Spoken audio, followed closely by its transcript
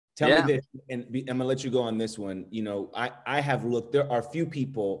Tell me this, and I'm gonna let you go on this one. You know, I have looked. There are few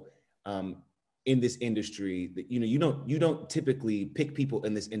people in this industry that you don't typically pick people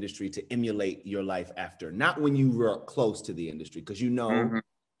in this industry to emulate your life after. Not when you were close to the industry, because you know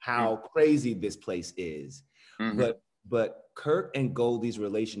how crazy this place is. But Kurt and Goldie's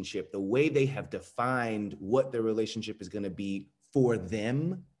relationship, the way they have defined what their relationship is going to be for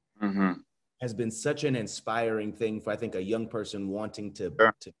them, has been such an inspiring thing for, I think, a young person wanting to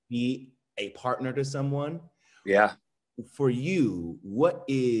be a partner to someone. Yeah. For you, what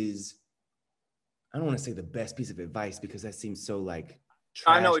is, I don't want to say the best piece of advice because that seems so like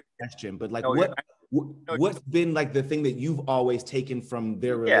trash question, but like what's been like the thing that you've always taken from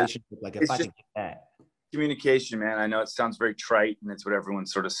their relationship? Like if I could get that. Communication, man. I know it sounds very trite and it's what everyone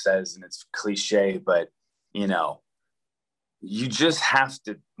sort of says and it's cliche, but you know, you just have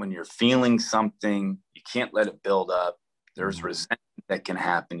to, when you're feeling something, you can't let it build up. There's resentment that can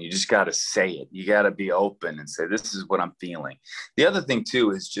happen. You just got to say it. You got to be open and say, this is what I'm feeling. The other thing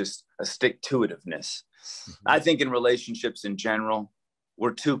too is just a stick-to-itiveness. I think in relationships in general,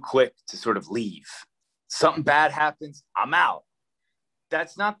 we're too quick to sort of leave. Something bad happens, I'm out.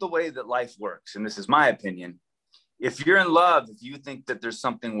 That's not the way that life works. And this is my opinion. If you're in love, if you think that there's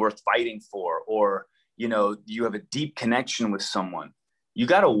something worth fighting for, or you know, you have a deep connection with someone, you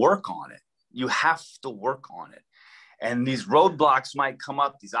got to work on it. You have to work on it. And these roadblocks might come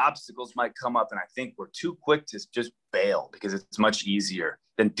up, these obstacles might come up. And I think we're too quick to just bail because it's much easier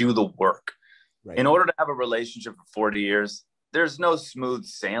than do the work. Right. In order to have a relationship for 40 years, there's no smooth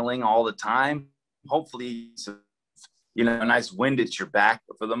sailing all the time. Hopefully, you know, a nice wind at your back.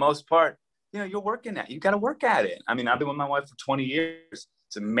 But for the most part, you know, you're working at it. You got to work at it. I mean, I've been with my wife for 20 years.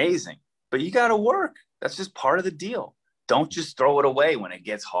 It's amazing. But you got to work. That's just part of the deal. Don't just throw it away when it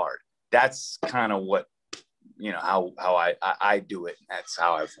gets hard. That's kind of what, you know, how I do it. That's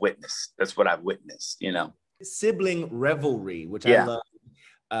how I've witnessed. That's what I've witnessed, you know. Sibling revelry, which I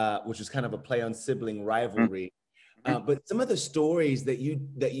love, which is kind of a play on sibling rivalry. But some of the stories that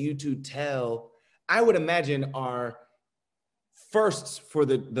you two tell, I would imagine are firsts for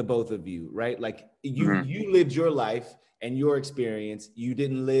the both of you, right? Like you lived your life and your experience. You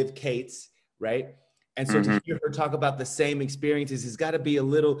didn't live Kate's, right? And so to hear her talk about the same experiences has got to be a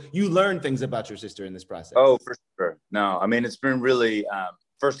little, you learn things about your sister in this process. Oh, for sure. No, I mean, it's been really,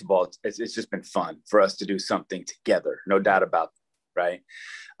 first of all, it's just been fun for us to do something together. No doubt about that,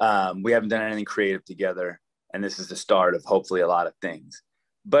 right? We haven't done anything creative together. And this is the start of hopefully a lot of things.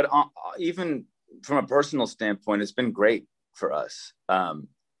 But even from a personal standpoint, it's been great for us.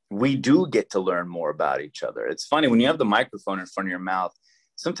 We do get to learn more about each other. It's funny, when you have the microphone in front of your mouth,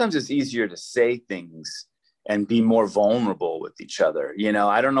 sometimes it's easier to say things and be more vulnerable with each other. You know,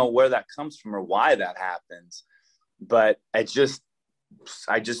 I don't know where that comes from or why that happens, but I just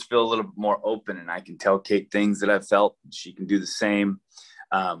feel a little bit more open, and I can tell Kate things that I've felt. She can do the same.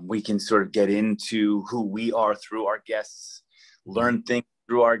 We can sort of get into who we are through our guests, learn things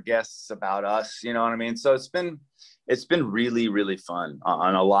through our guests about us. You know what I mean? So it's been really, really fun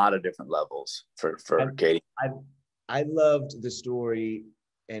on a lot of different levels for Katie. I loved the story.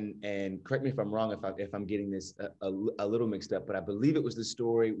 And correct me if I'm wrong, if I'm getting this a little mixed up, but I believe it was the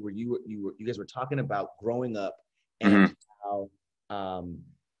story where you guys were talking about growing up and how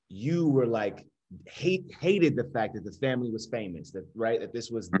you were like hated the fact that the family was famous, that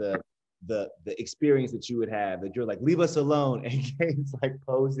this was the experience that you would have, that you're like, leave us alone, and Kate's like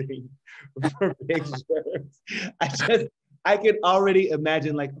posing for pictures. I could already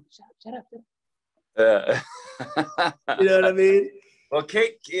imagine like, shut up. You know what I mean? Well,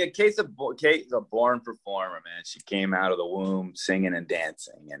 Kate's a born performer, man. She came out of the womb singing and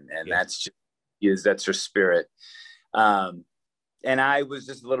dancing, and that's her spirit. And I was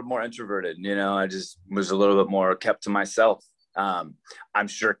just a little more introverted, you know. I just was a little bit more kept to myself. I'm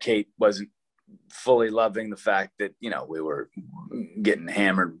sure Kate wasn't fully loving the fact that, you know, we were getting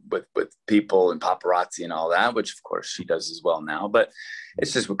hammered with people and paparazzi and all that, which of course she does as well now. But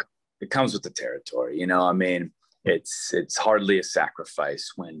it's just, it comes with the territory, you know. I mean, it's hardly a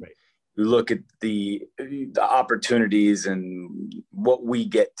sacrifice when you look at the opportunities and what we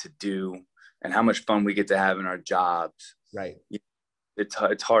get to do and how much fun we get to have in our jobs. Right.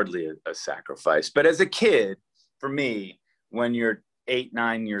 It's hardly a sacrifice. But as a kid, for me, when you're 8,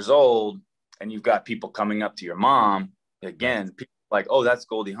 9 years old and you've got people coming up to your mom, again, people like, oh, that's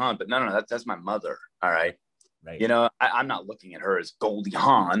Goldie Hawn. But no, that's my mother. All right. Right. You know, I'm not looking at her as Goldie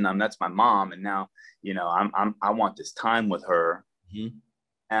Hawn. That's my mom. And now, you know, I want this time with her.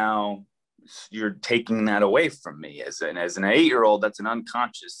 Now you're taking that away from me as an 8-year-old. That's an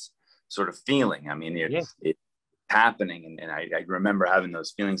unconscious sort of feeling. I mean, happening. And I remember having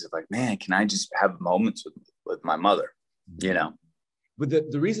those feelings of like, man, can I just have moments with my mother, you know? But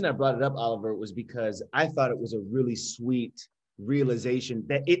the reason I brought it up, Oliver, was because I thought it was a really sweet realization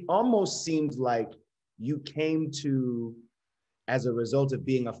that it almost seemed like you came to as a result of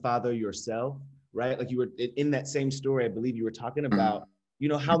being a father yourself, right? Like you were in that same story, I believe you were talking about, you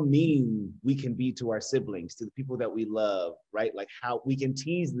know, how mean we can be to our siblings, to the people that we love, right? Like how we can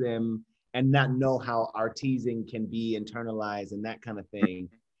tease them and not know how our teasing can be internalized and that kind of thing.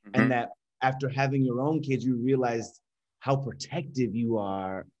 And that after having your own kids, you realized how protective you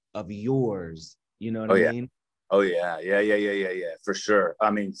are of yours. You know what I mean? Oh yeah, for sure. I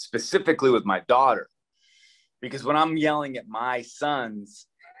mean, specifically with my daughter, because when I'm yelling at my sons,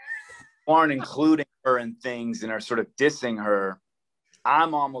 aren't including her in things and are sort of dissing her,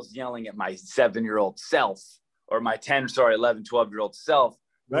 I'm almost yelling at my 7-year-old self or my 11, 12-year-old self,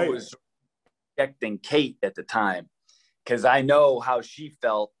 right, who was protecting Kate at the time. Because I know how she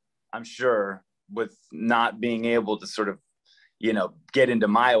felt, I'm sure, with not being able to sort of, you know, get into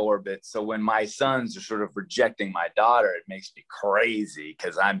my orbit. So when my sons are sort of rejecting my daughter, it makes me crazy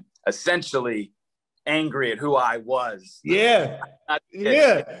because I'm essentially angry at who I was. Yeah. But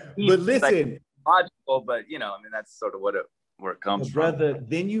listen. Logical, but, you know, I mean, that's sort of where it comes from. Brother,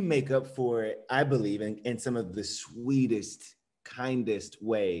 then you make up for it, I believe, in some of the sweetest, kindest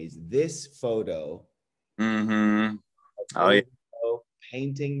ways. This photo. Oh, yeah.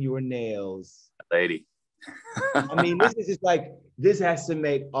 Painting your nails. Lady. I mean, this is just like, this has to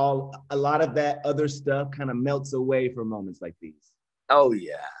make a lot of that other stuff kind of melts away for moments like these. Oh,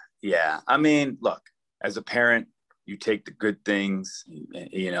 yeah. Yeah. I mean, look, as a parent, you take the good things,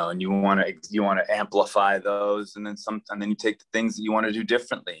 you know, and you want to amplify those. And then then you take the things that you want to do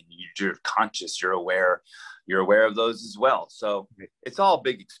differently. You're conscious, you're aware of those as well. So it's all a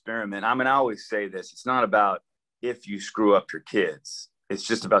big experiment. I mean, I always say this, it's not about if you screw up your kids, it's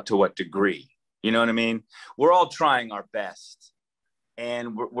just about to what degree. You know what I mean? We're all trying our best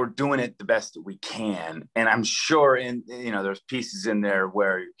and we're doing it the best that we can. And I'm sure there's pieces in there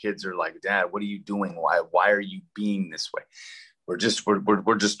where your kids are like, Dad, what are you doing? Why are you being this way? We're just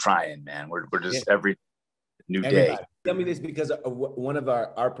trying, man. We're just every new day. Tell me this because one of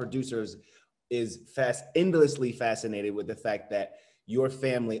our producers is endlessly fascinated with the fact that your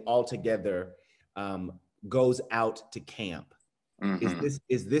family altogether goes out to camp.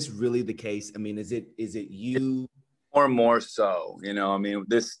 Is this really the case? I mean, is it you? More and more so, you know, I mean,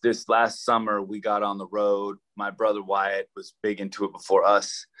 this last summer we got on the road. My brother Wyatt was big into it before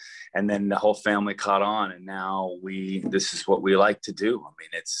us. And then the whole family caught on. And now this is what we like to do. I mean,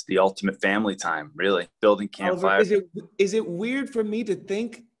 it's the ultimate family time, really, building campfires. Is it weird for me to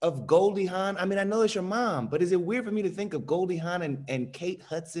think of Goldie Hawn? I mean, I know it's your mom, but is it weird for me to think of Goldie Hawn and Kate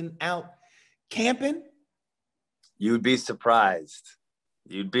Hudson out camping? You'd be surprised.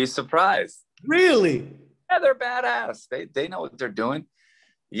 Really? Yeah, they're badass. They know what they're doing.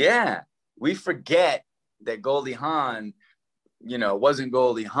 Yeah. We forget that Goldie Hawn, you know, wasn't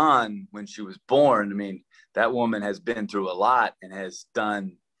Goldie Hawn when she was born. I mean, that woman has been through a lot and has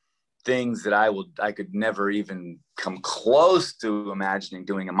done things that I could never even come close to imagining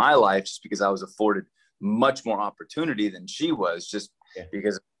doing in my life, just because I was afforded much more opportunity than she was, just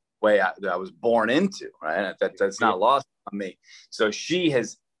because of the way I was born into, right? That's not lost on me. So she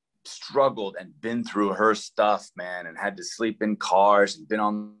has struggled and been through her stuff, man, and had to sleep in cars and been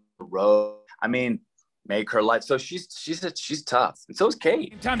on the road. I mean, make her life. So she's tough, and so is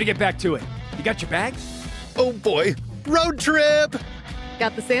Kate. Time to get back to it. You got your bag? Oh boy, road trip.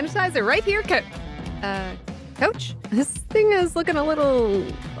 Got the sanitizer right here, Coach. This thing is looking a little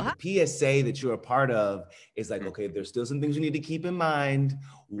hot. PSA that you're a part of is like, okay, there's still some things you need to keep in mind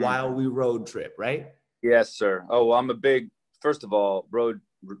while we road trip, right? Yes, sir. Oh, well, I'm a big. First of all, road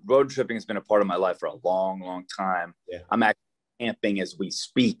tripping has been a part of my life for a long, long time. Yeah. I'm actually camping as we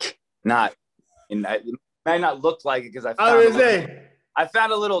speak. It might not look like it because I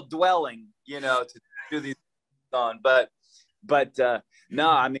found a little dwelling, you know, to do these on. But no,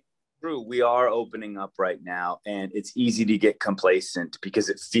 I mean, true. We are opening up right now, and it's easy to get complacent because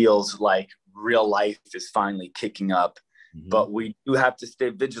it feels like real life is finally kicking up. Mm-hmm. But we do have to stay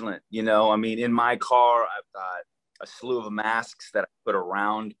vigilant. You know, I mean, in my car, I've got a slew of masks that I put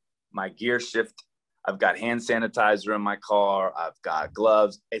around my gear shift. I've got hand sanitizer in my car. I've got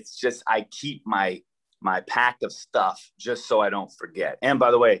gloves. It's just, I keep my pack of stuff just so I don't forget. And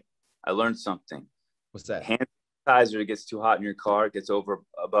by the way, I learned something. What's that? Hand sanitizer, it gets too hot in your car. It gets over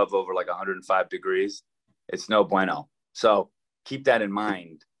like 105 degrees. It's no bueno. So keep that in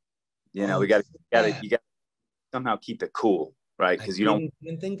mind. You know, you got to somehow keep it cool, right? Because you don't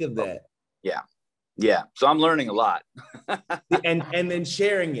even think of that. Yeah. Yeah. So I'm learning a lot. and then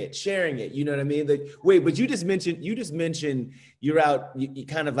sharing it, you know what I mean? Like, wait, but you just mentioned you're out, you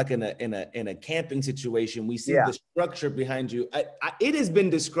kind of like in a camping situation. We see the structure behind you. It has been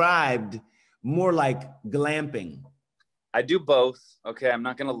described more like glamping. I do both. Okay. I'm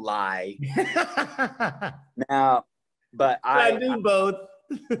not going to lie now, but I do both.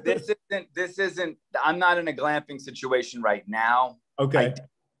 this isn't, I'm not in a glamping situation right now. Okay.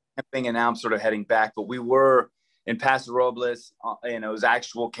 Camping, and now I'm sort of heading back, but we were in Paso Robles, and it was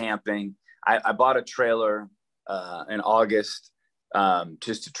actual camping. I bought a trailer in August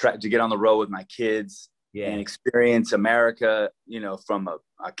just to get on the road with my kids and experience America, you know, from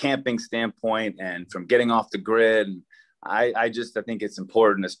a camping standpoint and from getting off the grid. And I think it's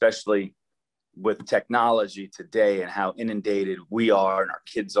important, especially with technology today and how inundated we are and our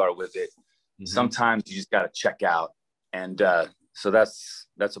kids are with it. Mm-hmm. Sometimes you just got to check out. And so that's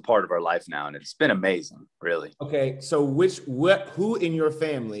a part of our life now, and it's been amazing, really. Okay, so who in your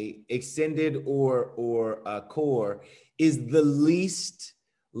family, extended or core, is the least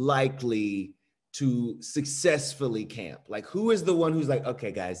likely to successfully camp? Like, who is the one who's like,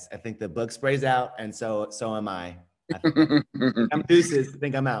 okay, guys, I think the bug spray's out, and so am I. I'm deuces. I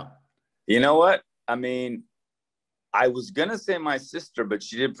think I'm out. You know what? I mean, I was gonna say my sister, but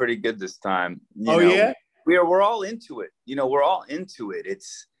she did pretty good this time. You know, yeah. We're all into it. You know, we're all into it.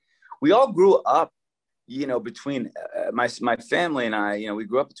 We all grew up, you know, between my family and I, you know, we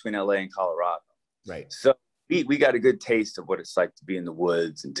grew up between LA and Colorado. Right. So we got a good taste of what it's like to be in the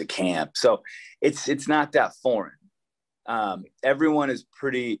woods and to camp. So it's not that foreign. Everyone is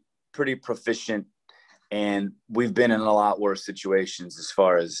pretty proficient, and we've been in a lot worse situations as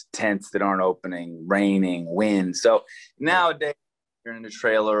far as tents that aren't opening, raining, wind. So nowadays, you're in a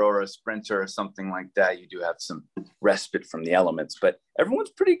trailer or a Sprinter or something like that, you do have some respite from the elements, but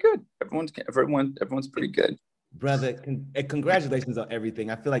everyone's pretty good. Everyone's pretty good. Brother, congratulations on everything.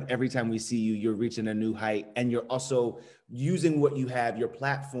 I feel like every time we see you, you're reaching a new height, and you're also using what you have, your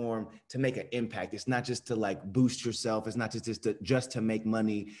platform, to make an impact. It's not just to like boost yourself. It's not just to make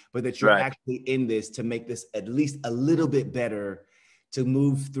money, but that you're actually in this to make this at least a little bit better, to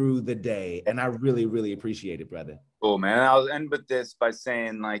move through the day. And I really, really appreciate it, brother. Cool, man. I'll end with this by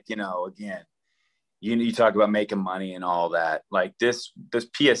saying, like, you know, again, you talk about making money and all that. Like this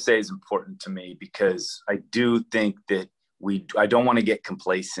PSA is important to me because I do think that I don't want to get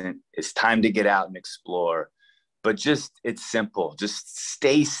complacent. It's time to get out and explore, but it's simple. Just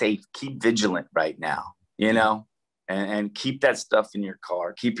stay safe, keep vigilant right now, you know, and keep that stuff in your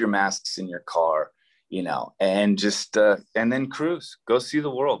car, keep your masks in your car, you know, and just, and then cruise, go see the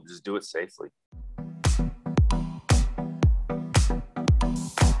world, just do it safely.